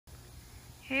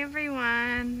Hey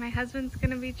everyone, my husband's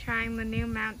gonna be trying the new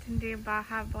Mountain Dew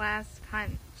Baja Blast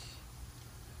Punch.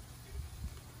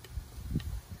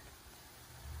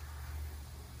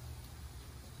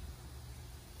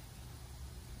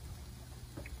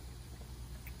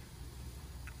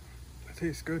 It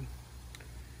tastes good.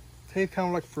 It tastes kind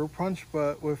of like fruit punch,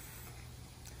 but with,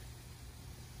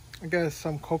 I guess,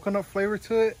 some coconut flavor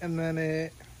to it, and then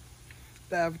the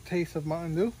aftertaste of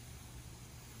Mountain Dew.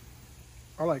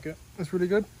 I like it. It's really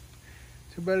good.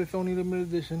 Too bad it's only limited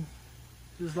edition.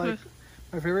 Just like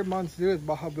my favorite Mountain Dew is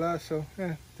Baja Blast, so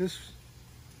yeah, this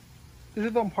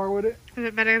is on par with it. Is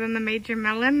it better than the Major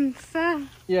Melon stuff?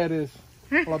 Yeah, it is.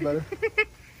 A lot better.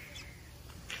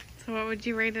 So what would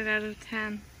you rate it out of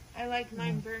 10? I like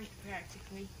mine burnt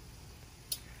practically.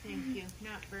 Thank you.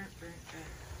 Not burnt.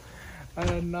 I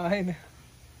had a 9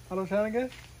 out of 10, I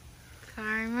guess.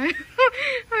 Sorry,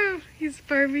 he's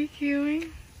barbecuing.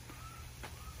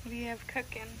 What do you have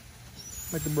cooking?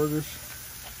 Like the burgers.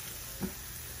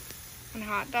 And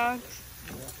hot dogs?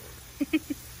 Yeah.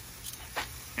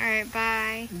 Alright,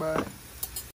 bye. Bye.